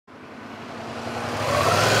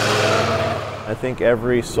think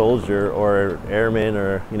every soldier or airman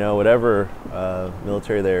or, you know, whatever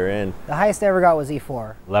military they're in. The highest I ever got was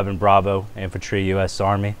E4. 11 Bravo, Infantry, U.S.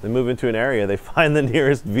 Army. They move into an area, they find the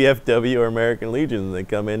nearest VFW or American Legion, and they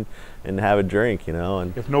come in and have a drink, you know.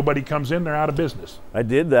 And if nobody comes in, they're out of business. I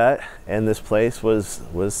did that, and this place was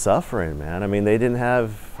suffering, man. I mean, they didn't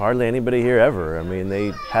have hardly anybody here ever. I mean, they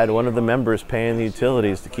had one of the members paying the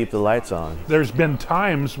utilities to keep the lights on. There's been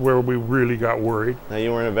times where we really got worried. Now,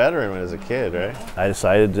 you weren't a veteran as a kid, right? I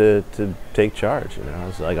decided to take charge, you know. I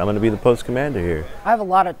was like, I'm going to be the post commander here. I have a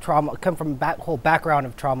lot of trauma, come from a whole background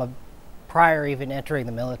of trauma prior even entering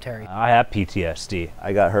the military. I have PTSD.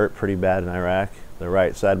 I got hurt pretty bad in Iraq. The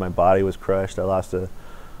right side of my body was crushed. I lost a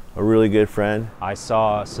really good friend. I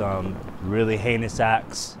saw some really heinous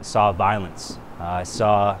acts. I saw violence. I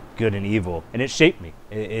saw good and evil, and it shaped me.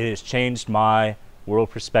 It has changed my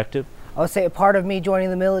world perspective. I would say a part of me joining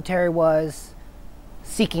the military was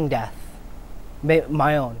seeking death,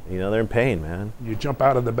 my own. You know, they're in pain, man. You jump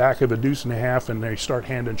out of the back of a deuce and a half and they start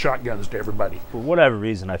handing shotguns to everybody. For whatever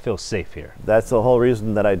reason, I feel safe here. That's the whole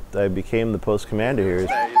reason that I became the post commander here,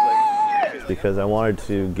 is because I wanted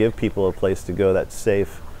to give people a place to go that's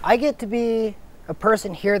safe. I get to be a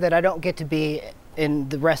person here that I don't get to be in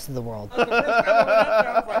the rest of the world.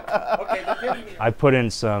 I put in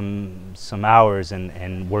some hours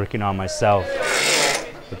and working on myself.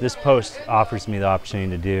 What this post offers me the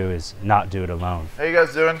opportunity to do is not do it alone. How you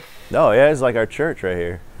guys doing? No, yeah, it's like our church right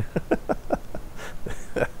here.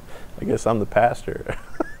 I guess I'm the pastor.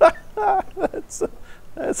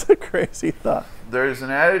 That's a crazy thought. There's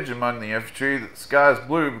an adage among the infantry that the sky is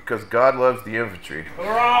blue because God loves the infantry.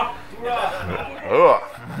 Hurrah! Hurrah!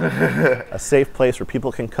 A safe place where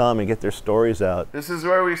people can come and get their stories out. This is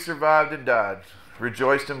where we survived and died,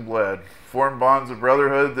 rejoiced and bled, formed bonds of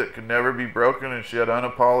brotherhood that could never be broken, and shed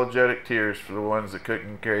unapologetic tears for the ones that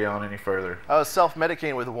couldn't carry on any further. I was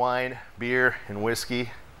self-medicating with wine, beer, and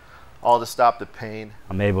whiskey, all to stop the pain.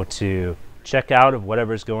 I'm able to check out of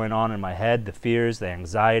whatever's going on in my head, the fears, the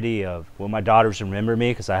anxiety of will my daughters remember me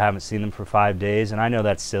because I haven't seen them for 5 days, and I know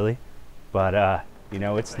that's silly, but you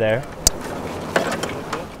know, it's there.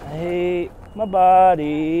 I hate my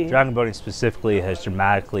body. Dragon boating specifically has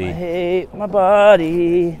dramatically I hate my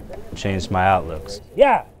body. changed my outlooks.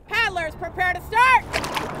 Yeah. Paddlers, prepare to start!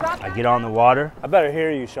 I get on the water, I better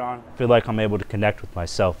hear you, Sean. I feel like I'm able to connect with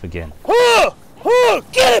myself again.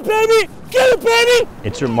 Get it, baby! Get it, baby!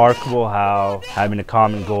 It's remarkable how having a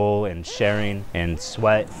common goal and sharing and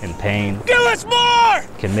sweat and pain Give us more!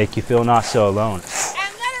 can make you feel not so alone.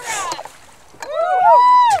 And let her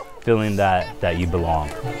ride! Feeling that you belong.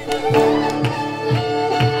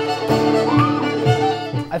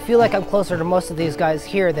 I feel like I'm closer to most of these guys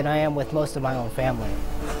here than I am with most of my own family.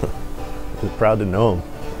 I'm proud to know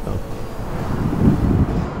them.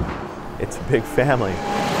 It's a big family.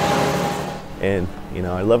 And, you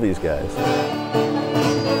know, I love these guys.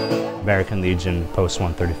 American Legion, Post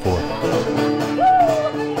 134.